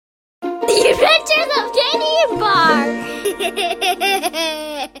Adventures of Candy and Bar.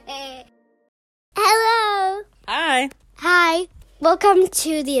 Hello. Hi. Hi. Welcome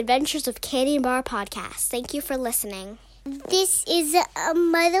to the Adventures of Candy and Bar podcast. Thank you for listening. This is a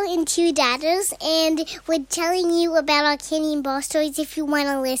mother and two daughters, and we're telling you about our Candy and Bar stories if you want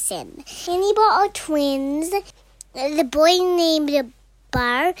to listen. Candy and Bar are twins. The boy named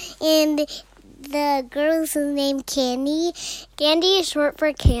Bar, and the girl's named Candy. Candy is short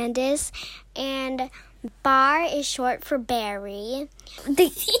for Candace, and Bar is short for Barry.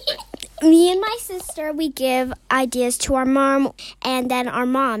 Me and my sister, we give ideas to our mom, and then our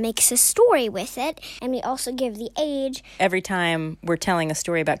mom makes a story with it, and we also give the age. Every time we're telling a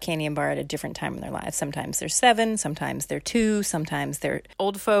story about Candy and Bar at a different time in their lives. Sometimes they're 7, sometimes they're 2, sometimes they're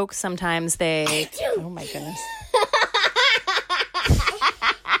old folk, sometimes they... Oh my goodness.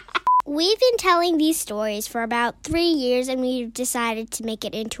 We've been telling these stories for about 3 years, and we've decided to make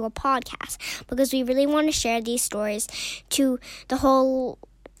it into a podcast because we really want to share these stories to the whole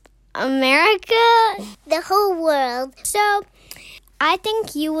America, the whole world. So I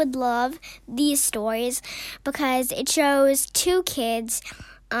think you would love these stories because it shows two kids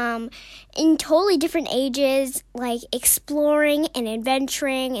in totally different ages, like exploring and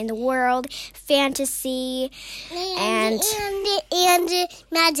adventuring in the world, fantasy, and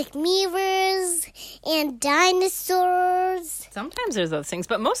magic mirrors, and dinosaurs. Sometimes there's those things,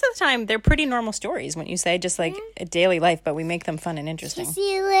 but most of the time they're pretty normal stories, wouldn't you say? Just like a daily life, but we make them fun and interesting.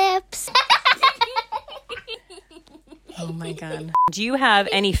 Kissy lips. Oh my God. Do you have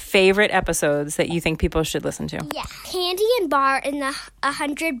any favorite episodes that you think people should listen to? Yeah, Candy and Bar and the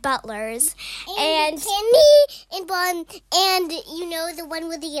 100 Butlers, and Candy and Bar, and you know the one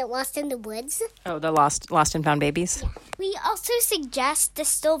where they get lost in the woods. Oh, the Lost and Found Babies? We also suggest the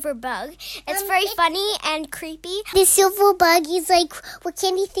Silver Bug. It's very funny and creepy. The silver bug is like, well,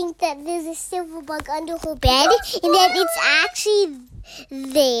 Candy think that there's a silver bug under her bed, and that it's actually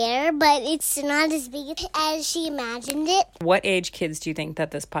there, but it's not as big as she imagined it. What age kids do you think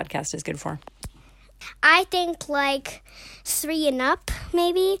that this podcast is good for? I think like 3 and up,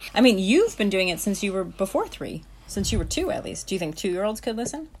 maybe. I mean, you've been doing it since you were before 3, since you were 2 at least. Do you think 2-year-olds could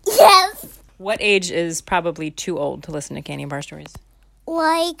listen? Yes. What age is probably too old to listen to Candy and Bar stories?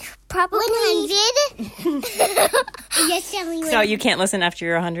 Like, probably 100. Yes, So you can't listen after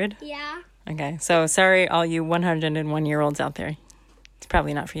you're 100? Yeah. Okay, so sorry all you 101-year-olds out there. It's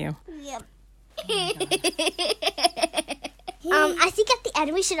probably not for you. Yep. I think at the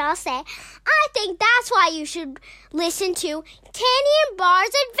end we should all say, I think that's why you should listen to Candy and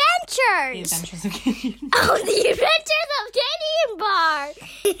Bar's Adventures. The Adventures of Candy and Bar. Oh, the Adventures of Candy and Bar.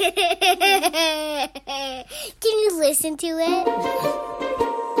 Can you listen to it?